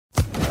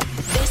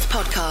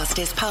podcast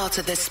is part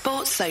of the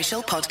Sports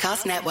Social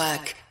Podcast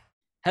Network.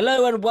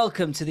 Hello and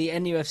welcome to the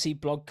NUFC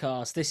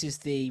blogcast. This is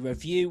the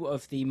review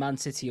of the Man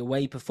City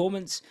away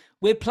performance.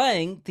 We're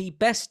playing the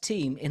best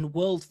team in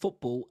world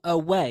football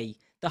away.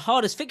 The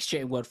hardest fixture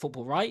in world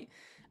football, right?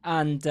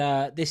 And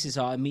this is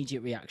our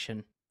immediate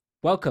reaction.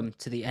 Welcome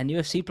to the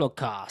NUFC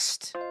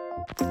blogcast.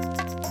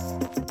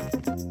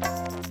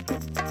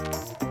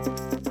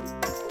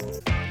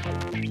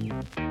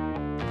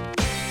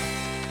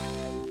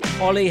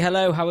 Ollie,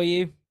 hello, how are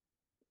you?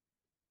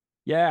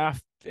 Yeah,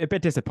 a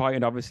bit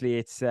disappointed. Obviously,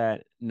 it's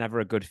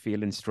never a good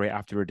feeling straight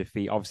after a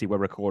defeat. Obviously, we're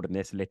recording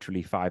this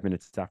literally 5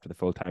 minutes after the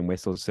full-time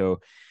whistle. So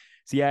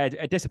yeah,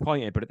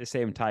 disappointed. But at the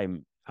same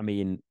time, I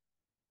mean,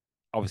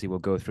 obviously, we'll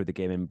go through the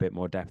game in a bit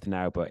more depth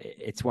now. But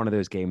it's one of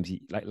those games,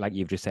 like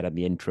you've just said in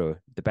the intro,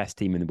 the best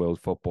team in the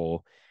world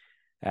football.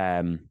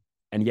 And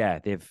yeah,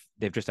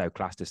 they've just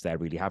outclassed us there,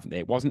 really, haven't they?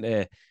 It wasn't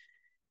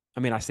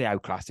I say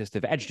outclassed us.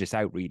 They've edged us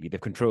out, really. They've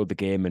controlled the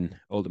game, and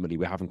ultimately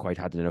we haven't quite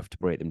had enough to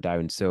break them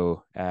down.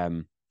 So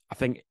I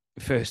think,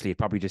 firstly, it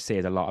probably just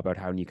says a lot about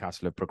how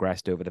Newcastle have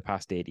progressed over the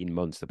past 18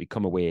 months, that we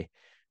come away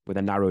with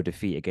a narrow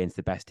defeat against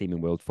the best team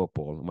in world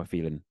football, and we're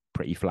feeling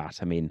pretty flat.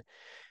 I mean,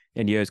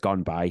 in years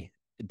gone by,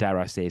 dare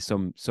I say,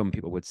 some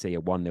people would say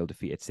a 1-0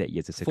 defeat at City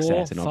is a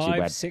success. 4, and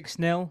obviously 5,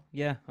 6-0.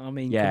 Yeah, I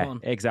mean, yeah, come on.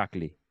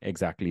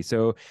 Exactly.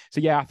 So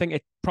yeah, I think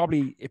it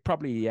probably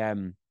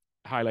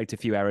highlights a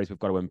few areas we've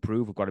got to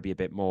improve. We've got to be a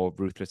bit more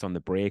ruthless on the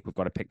break. We've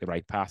got to pick the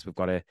right pass. We've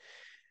got to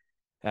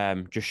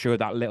just show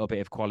that little bit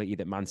of quality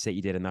that Man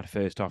City did in that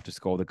first half to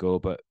score the goal.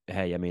 But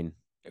hey, I mean,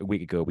 a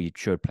week ago we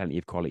showed plenty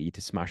of quality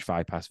to smash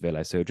 5 past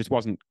Villa. So it just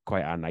wasn't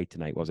quite our night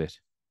tonight, was it?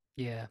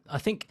 Yeah, I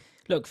think,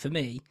 look, for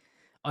me,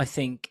 I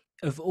think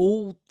of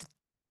all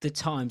the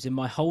times in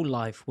my whole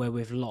life where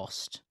we've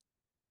lost,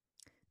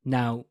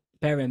 now,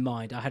 bear in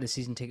mind, I had a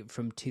season ticket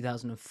from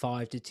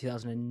 2005 to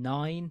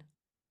 2009.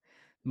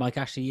 Mike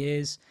Ashley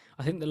years.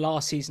 I think the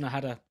last season I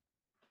had a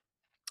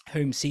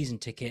home season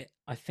ticket,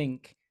 I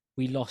think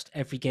we lost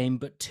every game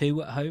but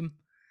 2 at home.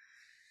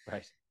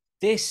 Right.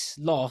 This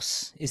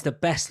loss is the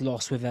best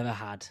loss we've ever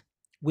had.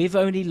 We've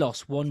only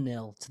lost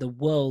 1-0 to the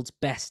world's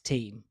best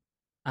team.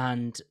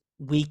 And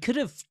it could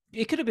have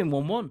been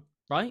 1-1,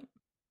 right?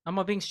 Am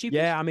I being stupid?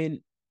 Yeah, I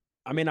mean,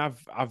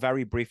 I've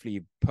very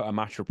briefly put a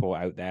match report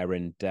out there,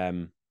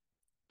 and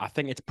I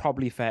think it's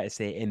probably fair to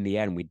say in the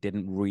end, we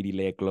didn't really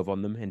lay a glove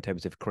on them in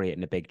terms of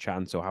creating a big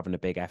chance or having a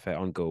big effort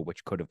on goal,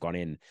 which could have gone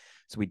in.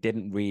 So we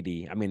didn't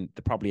really, I mean,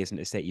 there probably isn't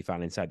a City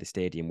fan inside the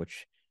stadium,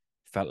 which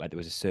felt like there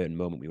was a certain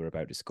moment we were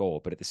about to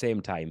score. But at the same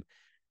time,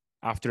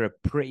 after a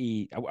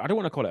pretty, I don't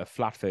want to call it a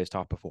flat first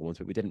half performance,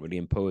 but we didn't really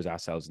impose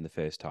ourselves in the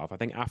first half. I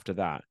think after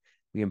that,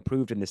 we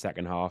improved in the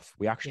second half.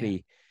 We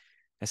actually,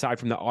 aside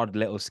from the odd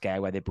little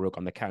scare where they broke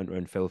on the counter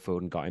and Phil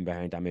Foden got in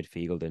behind our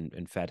midfield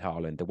and fed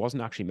Haaland, there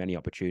wasn't actually many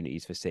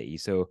opportunities for City.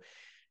 So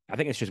I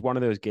think it's just one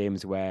of those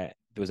games where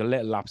there was a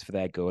little lapse for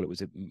their goal. It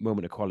was a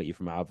moment of quality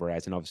from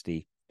Alvarez, and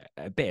obviously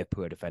a bit of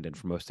poor defending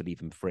from us to leave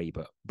him free,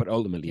 but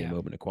ultimately a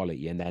moment of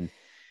quality. And then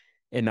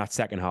in that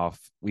second half,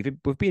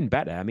 we've been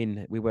better. I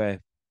mean, we were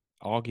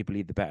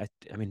arguably the better.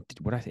 I mean,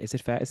 is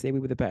it fair to say we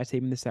were the better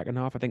team in the second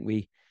half? I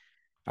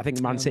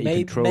think Man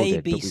City controlled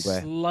it, but we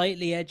were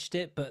slightly edged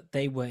it, but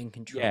they were in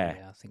control. Yeah,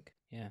 I think.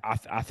 Yeah,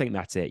 I think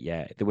that's it.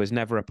 Yeah, there was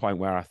never a point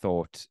where I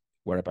thought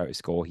we're about to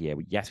score here.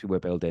 Yes, we were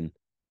building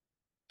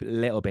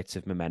little bits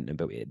of momentum,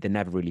 but they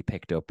never really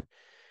picked up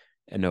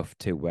enough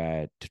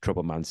to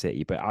trouble Man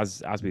City. But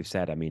as we've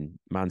said, I mean,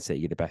 Man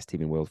City, the best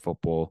team in world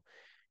football.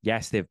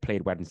 Yes, they've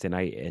played Wednesday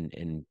night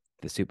in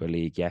the Super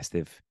League. Yes,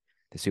 they've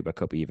the Super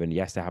Cup even.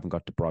 Yes, they haven't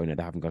got De Bruyne,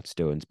 they haven't got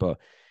Stones, but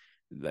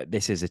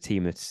this is a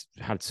team that's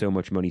had so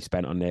much money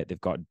spent on it. They've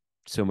got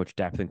so much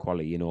depth and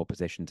quality in all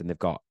positions, and they've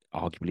got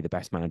arguably the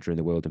best manager in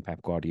the world in Pep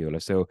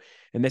Guardiola. So,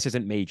 and this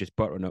isn't me just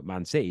buttering up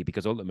Man City,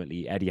 because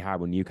ultimately Eddie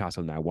Howe and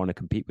Newcastle now want to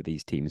compete with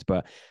these teams.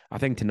 But I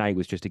think tonight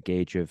was just a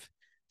gauge of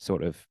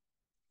sort of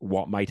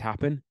what might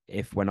happen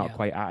if we're not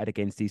quite at it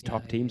against these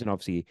top teams. And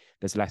obviously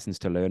there's lessons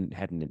to learn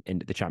heading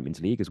into the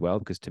Champions League as well,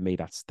 because to me,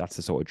 that's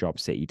the sort of job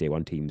City do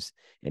on teams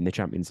in the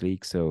Champions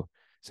League. So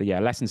yeah,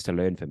 lessons to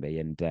learn for me.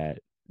 And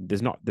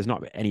there's not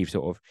any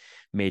sort of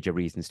major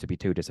reasons to be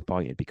too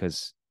disappointed,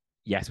 because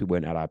yes, we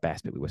weren't at our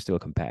best, but we were still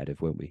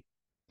competitive, weren't we?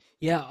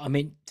 Yeah, I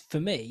mean, for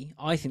me,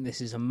 I think this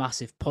is a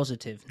massive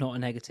positive, not a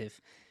negative.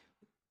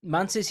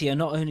 Man City are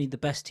not only the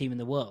best team in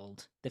the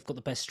world, they've got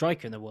the best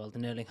striker in the world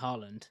in Erling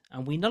Haaland,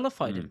 and we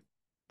nullified him.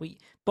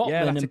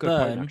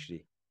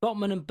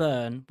 Botman and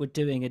Burn were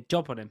doing a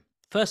job on him.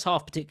 First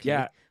half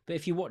particularly, but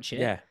if you watch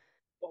it,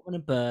 Botman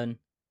and Burn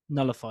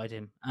nullified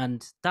him,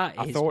 and that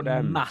is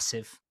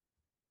massive.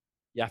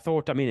 Yeah,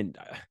 I mean,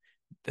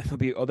 there'll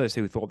be others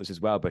who thought this as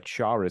well, but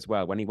Shaw as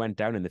well. When he went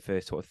down in the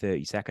first sort of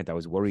 30 seconds, I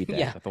was worried there.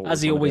 Yeah, I thought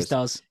as he always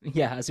does.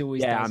 Yeah, as he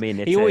always does. I mean,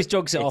 he always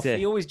jogs it off.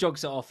 He always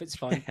jogs it off. It's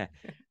fine.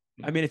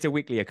 I mean, it's a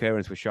weekly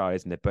occurrence with Shaw,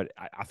 isn't it? But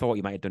I thought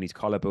he might have done his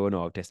collarbone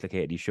or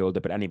dislocated his shoulder.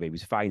 But anyway, he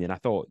was fine. And I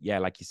thought,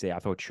 like you say, I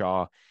thought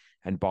Shaw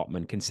and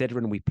Botman,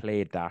 considering we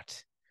played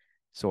that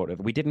sort of,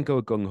 we didn't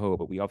go gung-ho,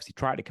 but we obviously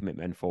tried to commit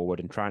men forward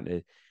and trying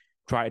to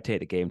try to take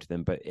the game to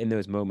them. But in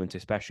those moments,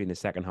 especially in the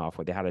second half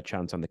where they had a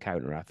chance on the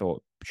counter, I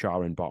thought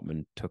Shaw and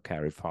Botman took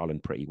care of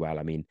Haaland pretty well.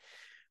 I mean,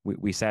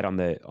 we said on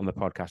the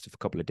podcast a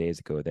couple of days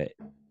ago that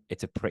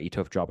it's a pretty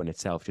tough job in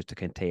itself just to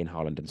contain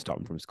Haaland and stop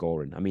him from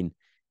scoring. I mean,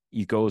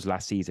 his goals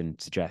last season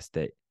suggest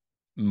that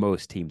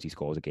most teams he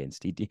scores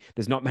against,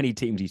 there's not many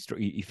teams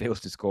he fails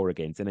to score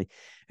against. And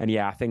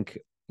yeah, I think,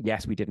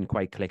 yes, we didn't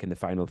quite click in the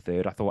final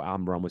third. I thought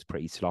Almiron was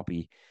pretty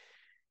sloppy.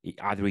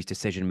 Either his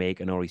decision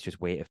making or his just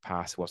weight of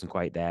pass wasn't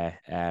quite there.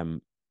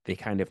 They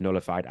kind of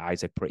nullified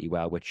Isaac pretty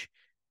well, which,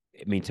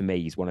 I mean, to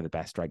me, he's one of the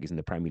best strikers in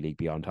the Premier League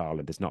beyond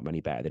Haaland. There's not many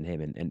better than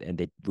him, and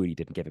they really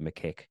didn't give him a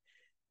kick.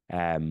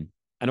 And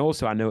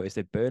also, I noticed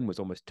that Burn was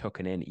almost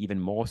tucking in even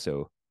more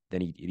so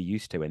than he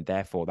used to, and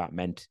therefore that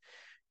meant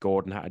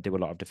Gordon had to do a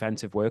lot of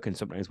defensive work. And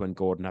sometimes when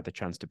Gordon had the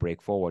chance to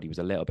break forward, he was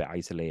a little bit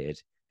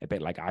isolated, a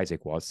bit like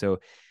Isaac was. So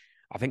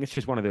I think it's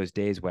just one of those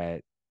days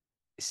where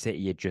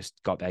City had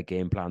just got their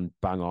game plan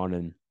bang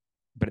on,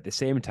 but at the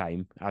same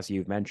time, as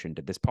you've mentioned,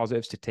 there's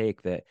positives to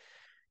take that.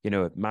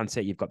 Man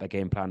City, you've got their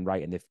game plan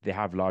right, and they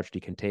have largely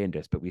contained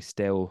us, but we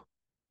still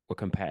were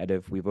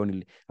competitive.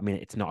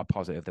 It's not a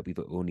positive that we've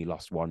only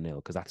lost 1-0,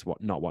 because that's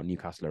not what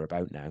Newcastle are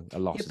about now. A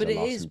loss is a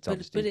loss.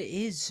 But it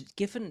is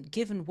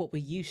given what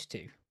we're used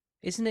to,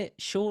 isn't it?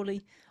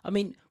 Surely, I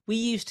mean, we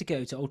used to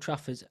go to Old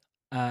Trafford,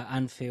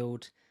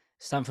 Anfield,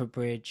 Stamford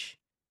Bridge,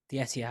 the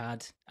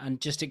Etihad,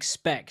 and just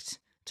expect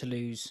to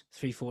lose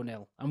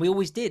 3-4-0, and we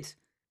always did.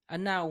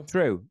 And now,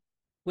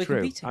 we're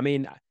competing. I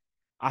mean,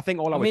 I think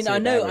all I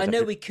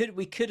know we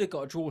could have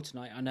got a draw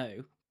tonight. I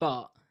know,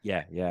 but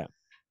yeah.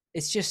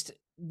 It's just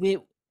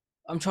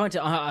I'm trying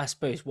to. I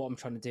suppose what I'm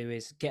trying to do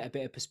is get a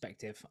bit of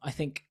perspective. I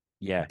think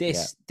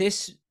this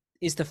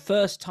is the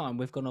first time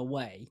we've gone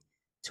away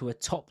to a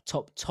top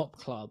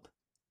club.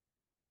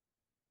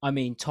 I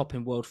mean, top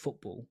in world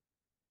football,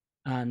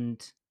 and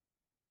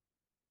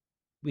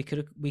we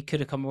could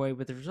have come away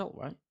with the result,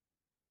 right?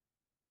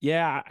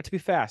 Yeah, to be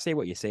fair, I see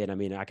what you're saying. I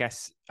mean, I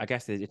guess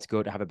it's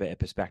good to have a bit of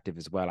perspective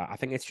as well. I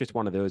think it's just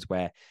one of those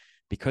where,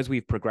 because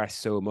we've progressed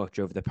so much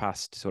over the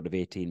past sort of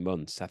 18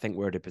 months, I think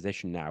we're at a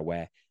position now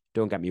where,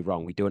 don't get me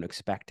wrong, we don't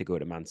expect to go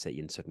to Man City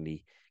and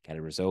suddenly get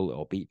a result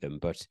or beat them.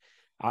 But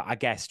I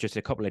guess just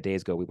a couple of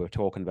days ago, we were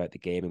talking about the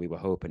game and we were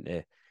hoping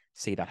to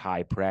see that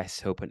high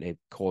press, hoping to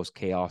cause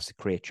chaos,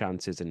 create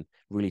chances and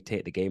really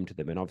take the game to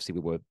them. And obviously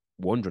we were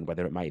wondering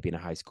whether it might have been a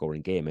high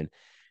scoring game. And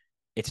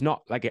it's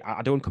not like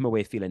I don't come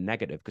away feeling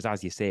negative, because,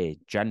 as you say,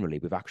 generally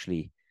we've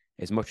actually,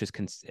 as much as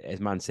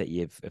Man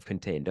City have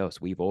contained us,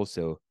 we've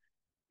also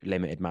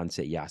limited Man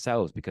City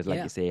ourselves, because,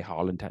 like you say,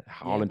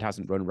 Haaland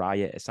hasn't run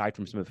riot. Aside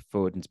from some of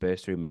Foden's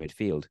burst through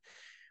midfield,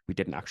 we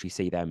didn't actually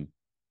see them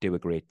do a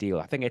great deal.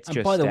 I think it's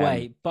just. By the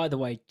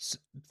way,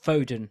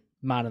 Foden,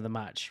 man of the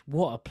match.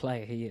 What a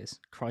player he is!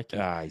 Crikey!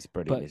 He's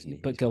brilliant, isn't he?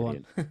 But go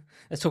on.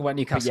 Let's talk about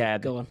Newcastle.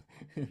 Go on.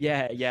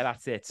 yeah,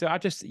 that's it. So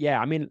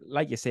I mean,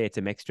 like you say, it's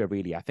a mixture,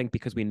 really. I think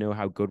because we know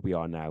how good we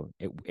are now,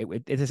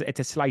 it's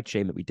a slight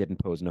shame that we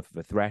didn't pose enough of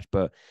a threat,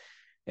 but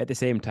at the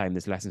same time,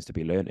 there's lessons to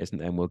be learned, isn't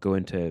there? And we'll go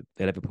into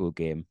the Liverpool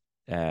game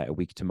a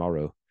week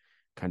tomorrow.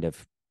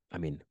 I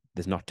mean,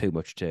 there's not too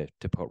much to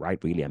put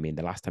right, really. I mean,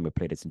 the last time we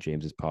played at St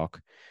James's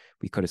Park,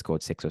 we could have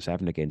scored 6 or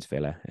 7 against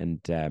Villa. And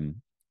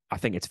I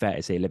think it's fair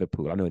to say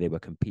Liverpool, I know they were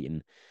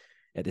competing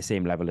at the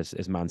same level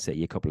as Man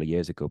City a couple of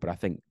years ago, but I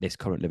think this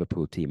current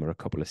Liverpool team are a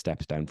couple of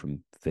steps down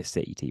from this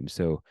City team.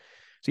 So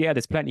yeah,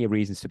 there's plenty of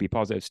reasons to be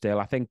positive still.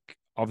 I think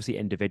obviously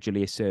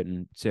individually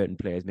certain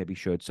players maybe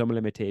showed some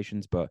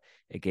limitations, but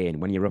again,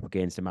 when you're up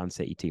against a Man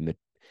City team that,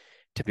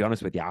 to be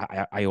honest with you,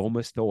 I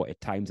almost thought at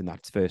times in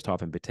that first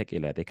half in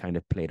particular, they kind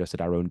of played us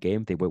at our own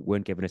game. They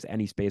weren't giving us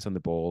any space on the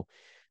ball.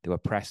 They were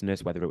pressing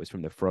us, whether it was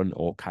from the front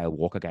or Kyle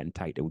Walker getting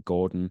tight to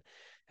Gordon,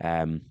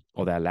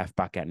 or their left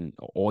back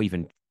or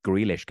even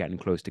Grealish getting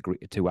close to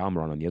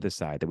Almiron on the other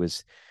side.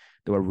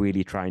 They were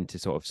really trying to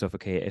sort of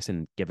suffocate us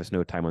and give us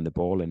no time on the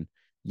ball. And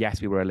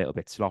yes, we were a little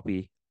bit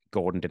sloppy.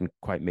 Gordon didn't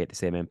quite make the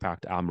same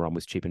impact. Almiron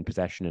was cheap in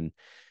possession,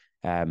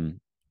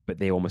 but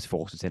they almost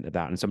forced us into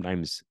that. And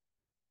sometimes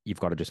you've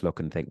got to just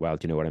look and think, well,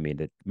 do you know what I mean?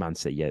 That Man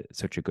City are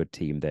such a good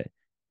team that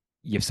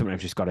you've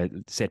sometimes just got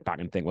to sit back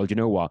and think, well, do you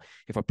know what?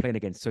 If we're playing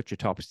against such a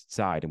top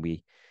side, and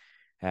we,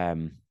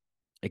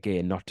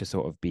 again, not to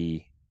sort of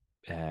be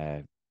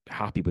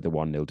happy with the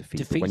 1-0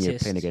 defeat, but when you're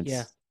playing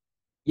against,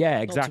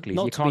 exactly,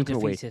 not you can't come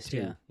away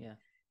too,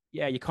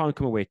 you can't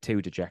come away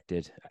too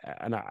dejected.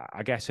 And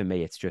I guess for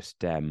me, it's just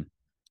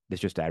there's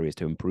just areas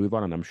to improve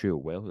on, and I'm sure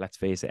it will. Let's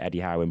face it, Eddie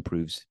Howe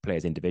improves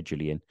players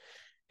individually, and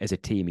as a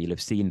team, he'll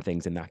have seen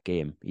things in that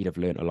game. He'd have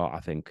learned a lot,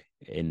 I think,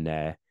 in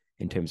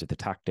terms of the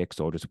tactics,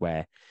 or just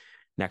where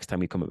next time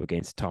we come up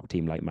against a top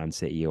team like Man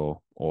City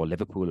or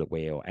Liverpool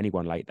away or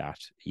anyone like that,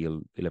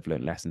 he'll have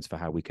learned lessons for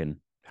how we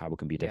can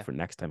be different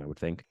next time, I would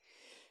think.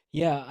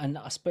 Yeah, and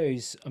I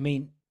suppose, I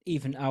mean,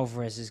 even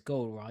Alvarez's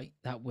goal, right?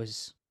 That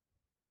was,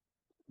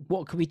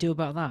 what could we do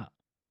about that?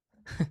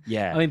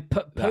 Yeah, I mean,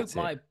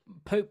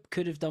 Pope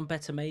could have done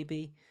better,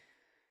 maybe.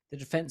 The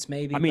defense,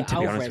 maybe. I mean, but to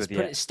be Alvarez honest with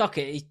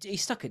you, he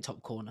stuck it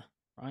top corner,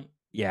 right?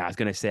 Yeah, I was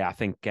going to say, I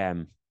think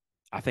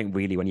I think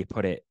really when you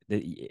put it,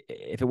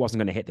 if it wasn't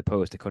going to hit the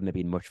post, it couldn't have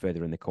been much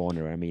further in the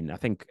corner. I mean, I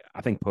think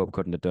Pope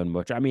couldn't have done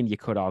much. I mean, you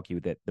could argue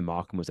that the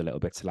marking was a little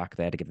bit slack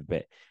there to give a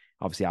bit.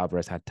 Obviously,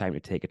 Alvarez had time to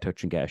take a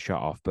touch and get a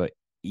shot off, but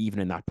even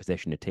in that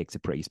position, it takes a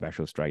pretty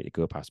special strike to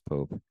go past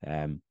Pope.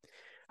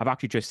 I've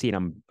actually just seen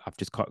I've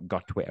just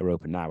got Twitter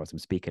open now as I'm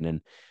speaking,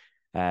 and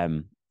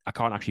I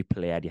can't actually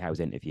play Eddie Howe's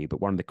interview, but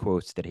one of the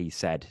quotes that he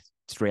said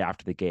straight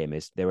after the game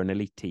is, "They're an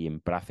elite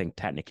team, but I think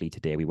technically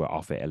today we were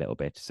off it a little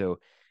bit." So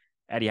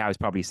Eddie Howe's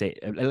probably say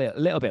a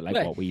little bit like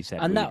what we've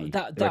said. And really.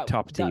 They're a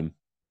top team.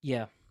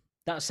 Yeah,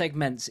 that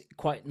segments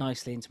quite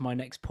nicely into my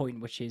next point,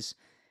 which is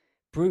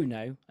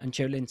Bruno and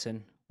Joe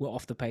Linton were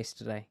off the pace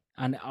today,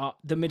 and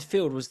the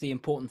midfield was the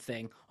important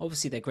thing.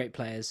 Obviously, they're great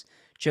players.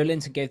 Joe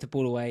Linton gave the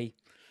ball away.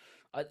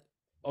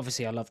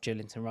 Obviously, I love Joe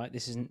Linton, right?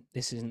 This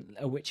isn't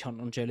a witch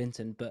hunt on Joe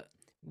Linton, but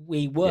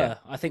we were. Yeah.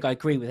 I think I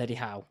agree with Eddie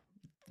Howe.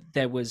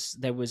 There was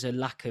a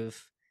lack of,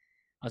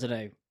 I don't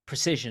know,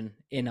 precision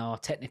in our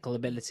technical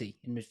ability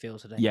in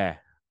midfield today. Yeah,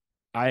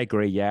 I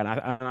agree. Yeah, and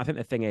I think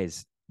the thing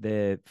is,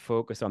 the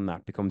focus on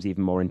that becomes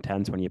even more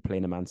intense when you're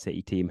playing a Man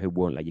City team who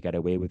won't let you get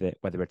away with it,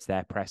 whether it's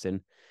their pressing.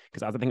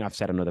 Because I think I've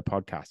said on other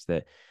podcasts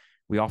that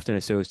we often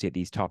associate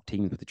these top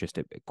teams with just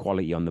a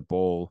quality on the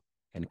ball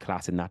and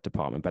class in that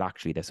department, but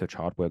actually they're such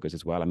hard workers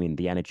as well. I mean,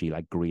 the energy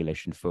like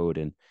Grealish and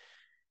Foden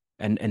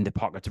and the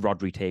pockets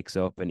Rodri takes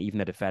up, and even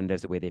the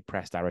defenders, the way they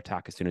pressed our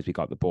attack as soon as we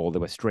got the ball, they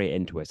were straight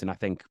into us. And I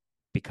think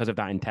because of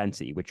that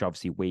intensity, which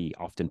obviously we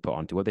often put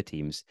onto other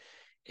teams,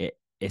 it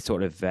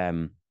sort of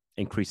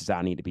increases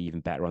our need to be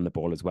even better on the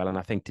ball as well. And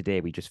I think today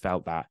we just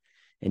felt that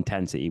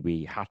intensity.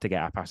 We had to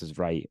get our passes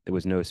right. There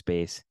was no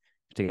space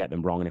to get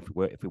them wrong. And if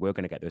we were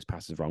going to get those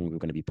passes wrong, we were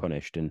going to be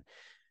punished. And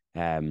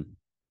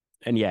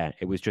yeah,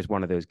 it was just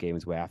one of those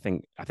games where I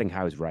think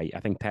Howe's right. I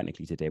think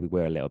technically today we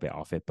were a little bit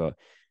off it, but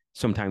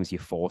sometimes you're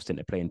forced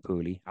into playing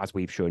poorly, as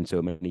we've shown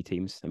so many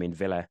teams. I mean,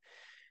 Villa,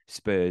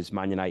 Spurs,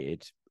 Man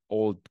United,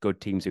 all good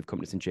teams who've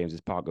come to St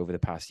James's Park over the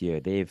past year,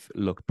 they've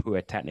looked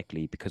poor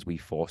technically because we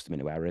forced them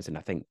into errors, and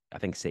I think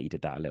City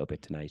did that a little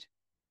bit tonight.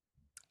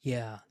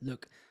 Yeah,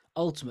 look,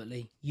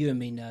 ultimately, you and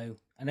me know,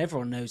 and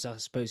everyone knows, I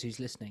suppose, who's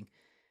listening,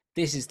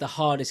 this is the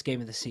hardest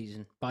game of the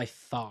season by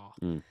far.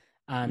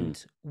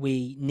 And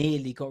we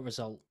nearly got a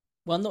result.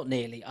 Well, not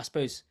nearly. I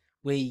suppose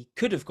we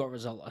could have got a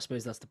result. I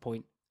suppose that's the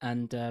point.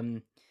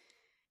 And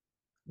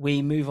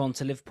we move on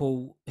to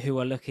Liverpool, who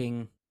are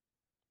looking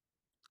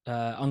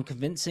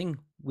unconvincing.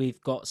 We've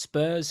got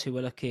Spurs, who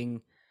are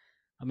looking,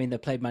 I mean, they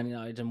played Man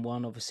United and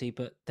won, obviously,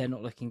 but they're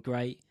not looking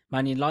great.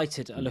 Man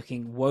United are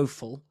looking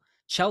woeful.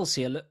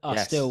 Chelsea are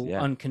still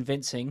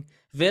unconvincing.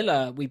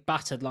 Villa, we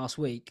battered last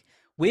week.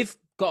 We've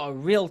got a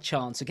real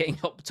chance of getting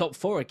up top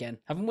four again,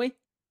 haven't we?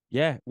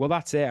 Yeah, well,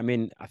 that's it. I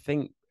mean, I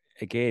think,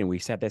 again, we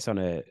said this on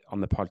the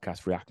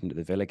podcast reacting to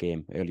the Villa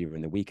game earlier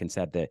in the week and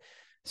said that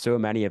so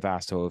many of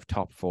our sort of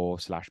top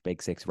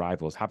 4/Big 6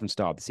 rivals haven't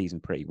started the season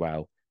pretty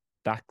well.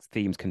 That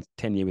themes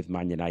continue with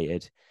Man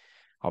United,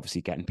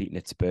 obviously getting beaten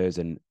at Spurs.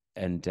 And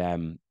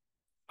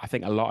I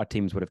think a lot of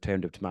teams would have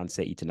turned up to Man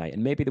City tonight,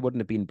 and maybe they wouldn't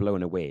have been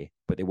blown away,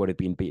 but they would have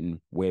been beaten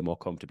way more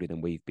comfortably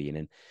than we've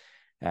been.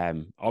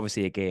 And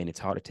obviously, again, it's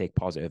hard to take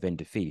positive in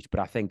defeat,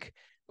 but I think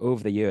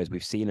over the years,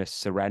 we've seen us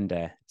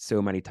surrender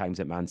so many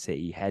times at Man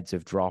City. Heads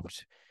have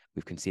dropped.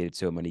 We've conceded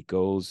so many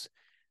goals.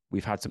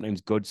 We've had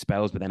sometimes good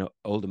spells, but then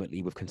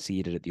ultimately we've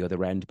conceded at the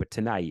other end. But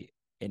tonight,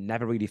 it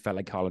never really felt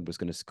like Haaland was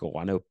going to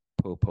score. I know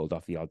Pope pulled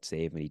off the odd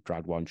save and he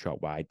dragged one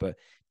shot wide, but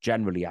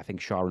generally, I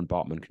think Shaw and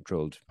Botman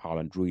controlled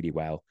Haaland really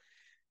well.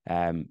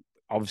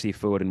 Obviously,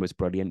 Foden was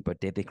brilliant, but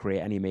did they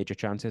create any major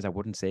chances? I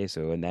wouldn't say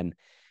so. And then,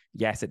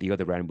 yes, at the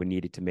other end, we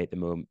needed to make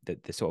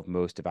the sort of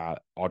most of our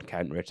odd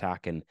counter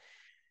attack, and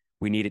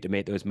we needed to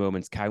make those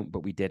moments count,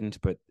 but we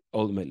didn't. But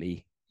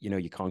ultimately,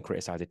 you can't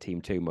criticize a team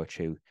too much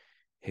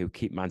who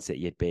keep Man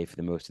City at bay for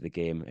the most of the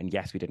game. And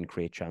yes, we didn't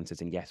create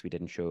chances, and yes, we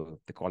didn't show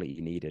the quality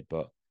you needed.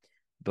 But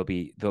there'll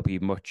be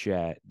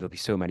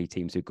so many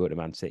teams who go to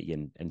Man City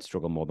and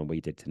struggle more than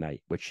we did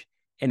tonight, which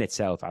in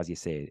itself, as you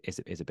say,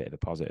 is a bit of a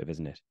positive,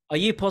 isn't it? Are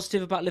you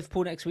positive about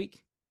Liverpool next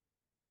week?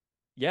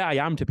 Yeah, I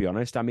am, to be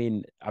honest. I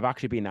mean, I've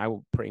actually been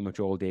out pretty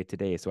much all day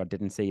today, so I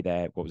didn't see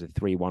what was it,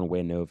 3-1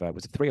 win over,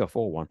 was it 3 or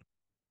 4-1?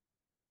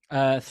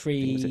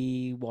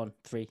 3-1,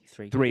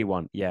 3-3.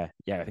 3-1, yeah.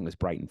 I think it was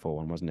Brighton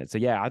 4-1, wasn't it? So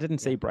yeah, I didn't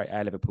see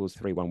Liverpool's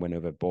 3-1 win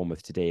over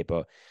Bournemouth today,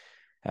 but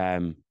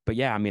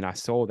yeah, I mean, I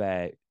saw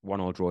their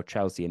 1-1 draw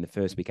Chelsea in the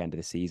first weekend of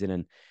the season,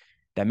 and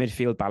their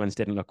midfield balance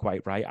didn't look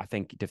quite right. I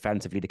think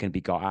defensively they can be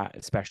got at,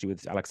 especially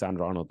with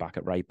Alexander-Arnold back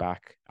at right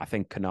back. I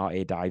think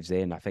Konate dives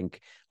in. I think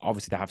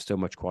obviously they have so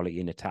much quality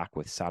in attack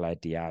with Salah,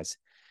 Diaz,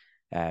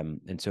 and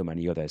so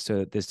many others.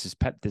 So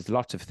there's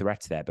lots of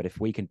threats there. But if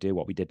we can do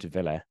what we did to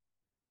Villa,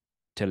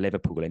 to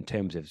Liverpool, in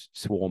terms of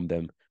swarm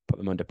them, put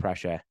them under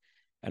pressure,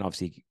 and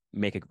obviously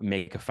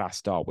make a fast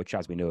start, which,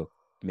 as we know,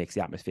 makes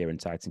the atmosphere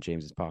inside St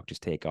James's Park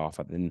just take off.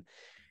 And then,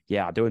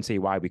 yeah, I don't see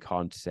why we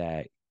can't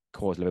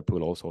cause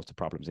Liverpool all sorts of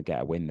problems and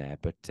get a win there.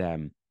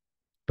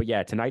 But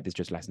yeah, tonight there's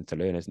just lessons to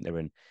learn, isn't there?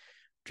 And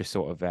just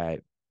sort of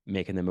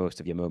making the most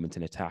of your moments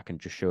in attack and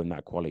just showing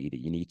that quality that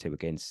you need to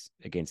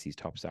against these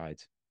top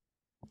sides.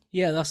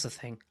 Yeah, that's the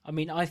thing. I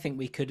mean, I think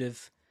we could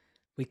have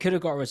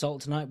got a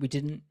result tonight. We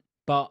didn't,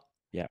 but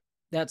Yeah.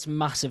 that's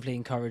massively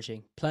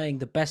encouraging. Playing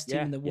the best team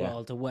in the Yeah.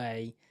 world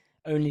away,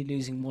 only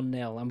losing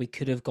 1-0, and we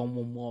could have gone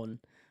 1-1.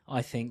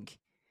 I think,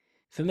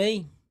 for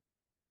me,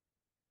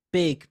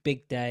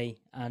 big day,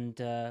 and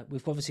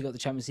we've obviously got the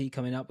Champions League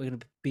coming up. We're going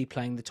to be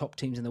playing the top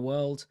teams in the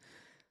world,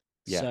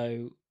 Yeah.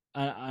 so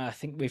I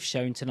think we've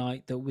shown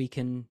tonight that we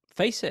can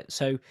face it.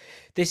 So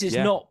this is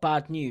Yeah. not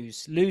bad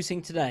news.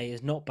 Losing today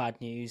is not bad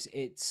news.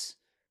 It's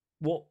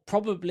what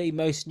probably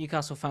most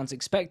Newcastle fans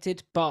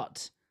expected,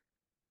 but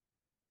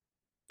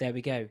there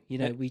we go. You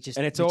know, we just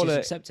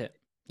accept it.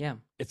 Yeah.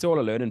 It's all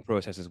a learning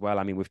process as well.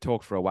 I mean, we've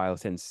talked for a while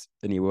since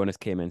the new owners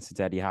came in, since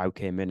Eddie Howe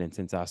came in, and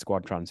since our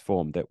squad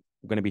transformed, that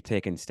we're going to be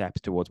taking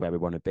steps towards where we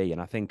want to be.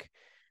 And I think,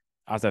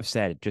 as I've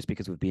said, just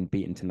because we've been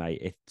beaten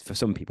tonight, for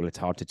some people, it's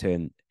hard to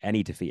turn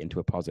any defeat into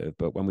a positive.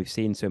 But when we've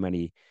seen so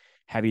many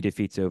heavy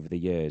defeats over the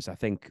years, I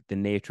think the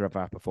nature of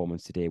our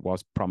performance today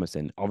was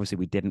promising. Obviously,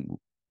 we didn't,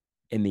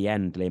 in the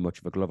end, lay much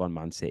of a glove on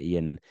Man City,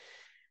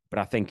 but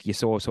I think you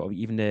saw sort of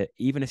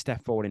even a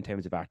step forward in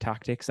terms of our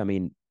tactics. I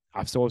mean,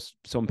 I've saw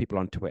some people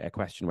on Twitter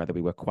question whether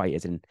we were quite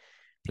as in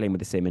playing with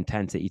the same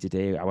intensity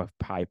today. Our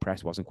high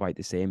press wasn't quite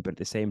the same, but at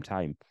the same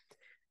time,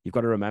 you've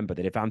got to remember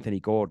that if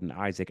Anthony Gordon,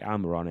 Isaac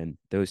Almiron, and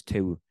those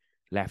two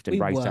left and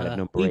right side of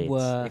number eight,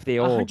 if they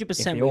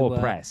all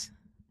press,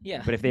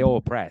 yeah. But if they all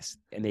press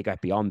and they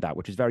get beyond that,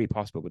 which is very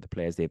possible with the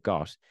players they've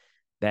got,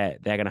 they're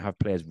going to have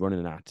players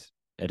running at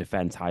a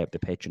defence high up the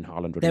pitch and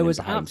Haaland running There was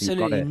in behind.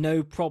 absolutely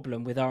no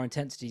problem with our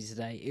intensity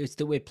today. It was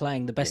that we're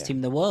playing the best team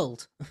in the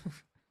world.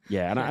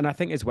 Yeah, and I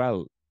think as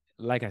well,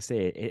 like I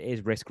say, it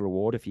is risk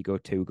reward if you go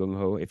too gung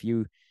ho. If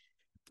you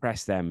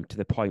press them to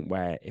the point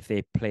where if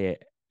they play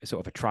sort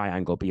of a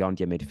triangle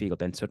beyond your midfield,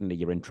 then suddenly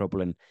you're in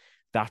trouble. And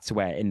that's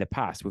where in the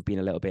past we've been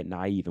a little bit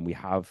naive and we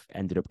have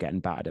ended up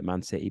getting battered at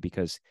Man City,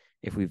 because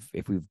if we've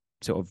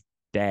sort of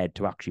dared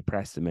to actually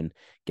press them and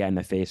get in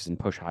their faces and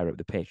push higher up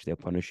the pitch, they'll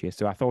punish you.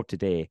 So I thought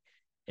today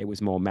it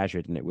was more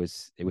measured and it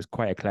was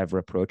quite a clever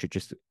approach. It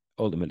just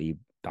ultimately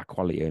that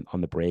quality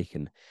on the break,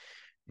 and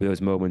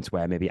those moments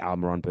where maybe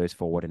Almiron burst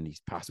forward and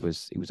his pass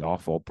was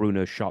off, or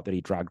Bruno's shot that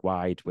he dragged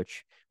wide,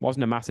 which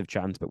wasn't a massive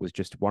chance, but was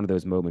just one of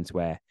those moments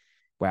where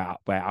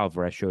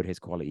Alvarez showed his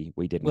quality.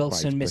 We didn't.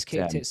 Wilson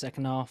miskicked it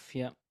second half.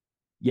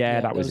 Yeah,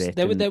 that was it.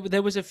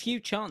 There was a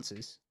few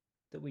chances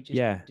that we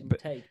just didn't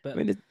take, but I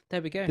mean,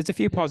 there we go. There's a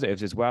few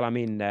positives as well. I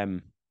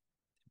mean,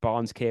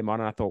 Barnes came on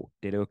and I thought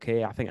did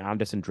okay. I think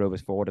Anderson drove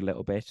us forward a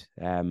little bit.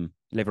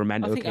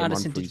 Livramento I think came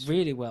Anderson on did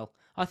really well.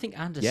 I think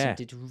Anderson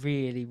did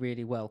really,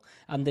 really well.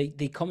 And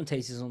the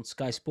commentators on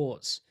Sky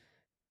Sports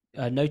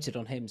noted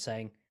on him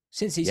saying,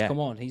 since he's come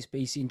on,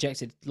 he's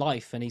injected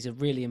life and he's a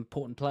really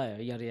important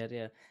player, yada, yada,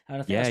 yada.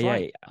 And I think that's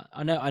right.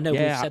 I know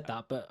we've said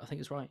that, but I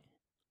think it's right.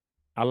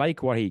 I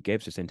like what he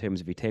gives us in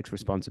terms of he takes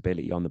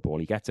responsibility on the ball.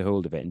 He gets a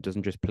hold of it and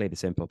doesn't just play the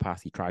simple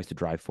pass. He tries to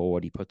drive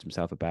forward. He puts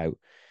himself about.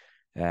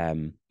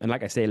 And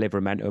like I say,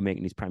 Livramento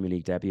making his Premier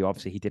League debut,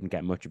 obviously he didn't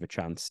get much of a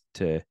chance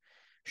to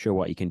show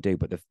what he can do,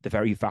 but the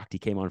very fact he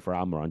came on for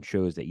Almiron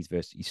shows that he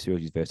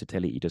shows his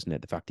versatility, doesn't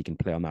it? The fact he can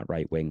play on that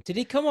right wing. Did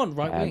he come on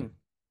right wing?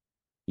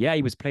 Yeah,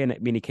 he was playing. I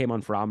mean, he came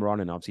on for Almiron,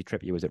 and obviously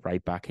Trippier was at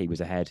right back. He was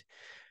ahead,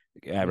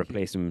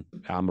 replacing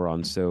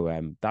Almiron. So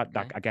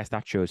I guess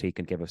that shows he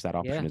can give us that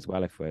option as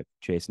well if we're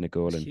chasing a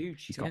goal. And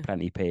huge, he's got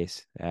plenty of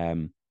pace.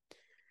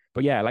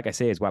 But yeah, like I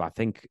say as well,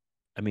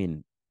 I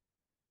mean,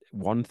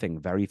 one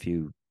thing very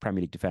few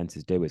Premier League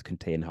defenses do is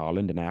contain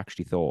Haaland, and I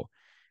actually thought.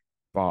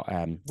 But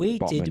we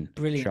Botman, did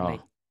brilliantly.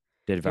 Shaw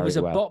did very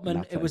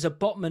well. It was a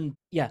Botman.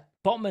 Yeah,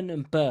 Botman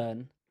and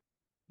Byrne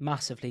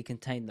massively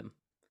contained them.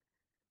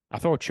 I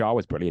thought Shaw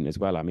was brilliant as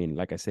well. I mean,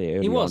 like I say,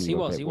 early he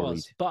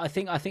was. But I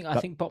think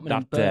Botman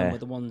and Byrne were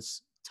the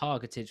ones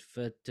targeted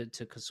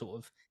to sort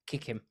of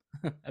kick him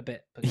a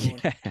bit.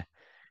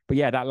 But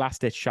yeah, that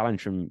last ditch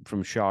challenge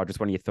from Shaw, just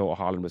when you thought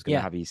Haaland was going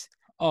to have his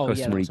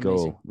customary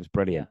goal, was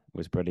brilliant. Yeah.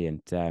 Was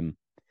brilliant.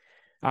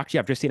 Actually,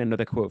 I've just seen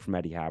another quote from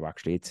Eddie Howe.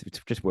 Actually, it's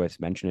just worth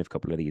mentioning a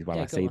couple of these while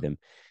I see them.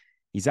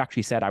 He's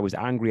actually said, "I was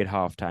angry at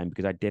halftime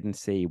because I didn't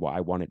see what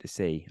I wanted to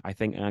see. I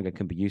think anger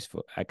can be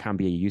useful. It can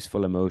be a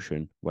useful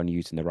emotion when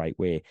used in the right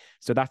way."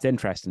 So that's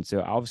interesting.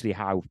 So obviously,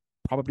 Howe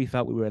probably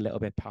felt we were a little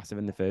bit passive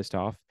in the first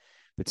half,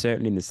 but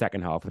certainly in the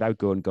second half, without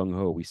going gung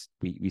ho,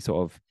 we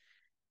sort of,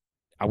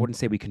 I wouldn't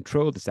say we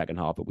controlled the second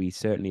half, but we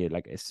certainly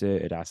like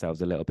asserted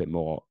ourselves a little bit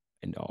more,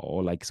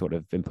 or like sort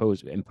of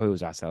imposed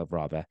ourselves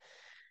rather.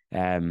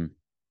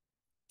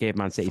 Gave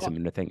Man City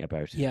something to think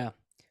about. Yeah.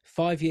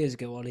 5 years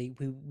ago, Ollie,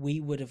 we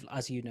would have,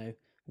 as you know,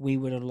 we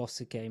would have lost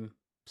the game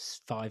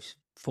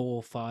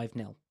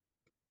 5-0.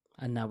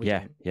 And now we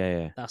don't.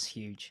 Yeah. That's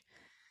huge.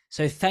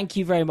 So thank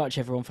you very much,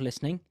 everyone, for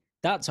listening.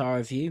 That's our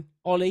review.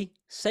 Ollie,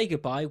 say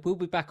goodbye. We'll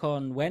be back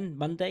on when?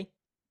 Monday?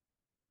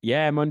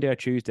 Yeah, Monday or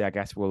Tuesday, I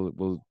guess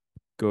we'll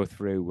go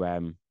through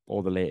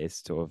all the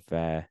latest sort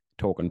of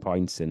talking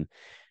points, and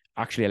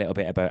actually a little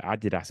bit about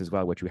Adidas as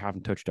well, which we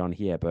haven't touched on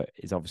here, but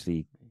is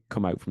obviously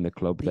come out from the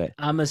club. The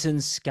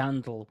Amazon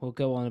scandal. We'll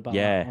go on about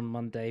that on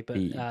Monday. But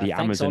the thanks,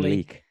 Amazon Ollie.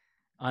 leak.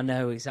 I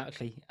know,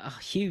 exactly.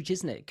 Huge,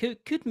 isn't it?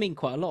 Could mean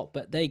quite a lot,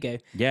 but there you go.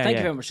 Yeah, Thank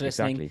you very much for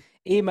listening.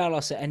 Exactly. Email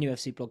us at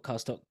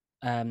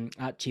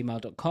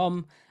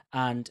nufcblogcast@gmail.com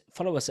and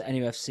follow us at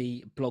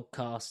NUFC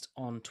Blogcast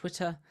on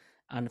Twitter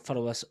and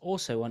follow us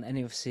also on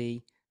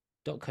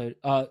NUFC.co.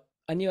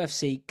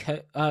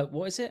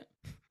 What is it?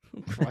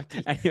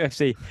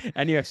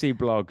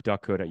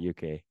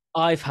 NUFCblog.co.uk.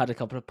 I've had a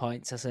couple of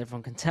pints, as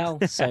everyone can tell.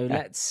 So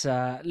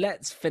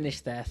let's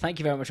finish there. Thank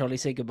you very much, Ollie.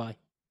 Say goodbye.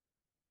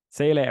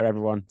 See you later,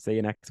 everyone. See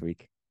you next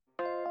week.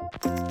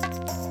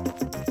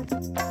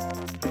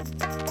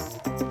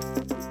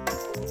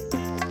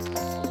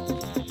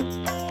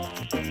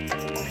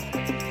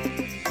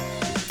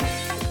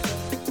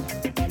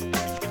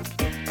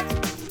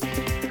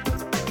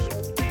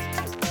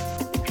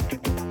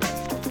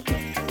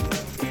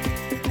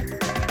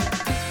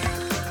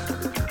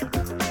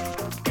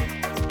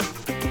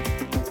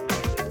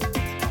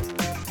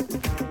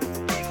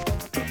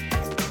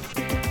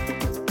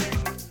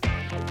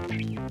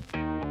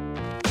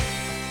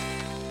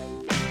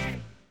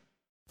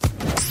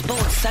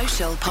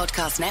 Social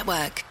Podcast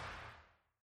Network.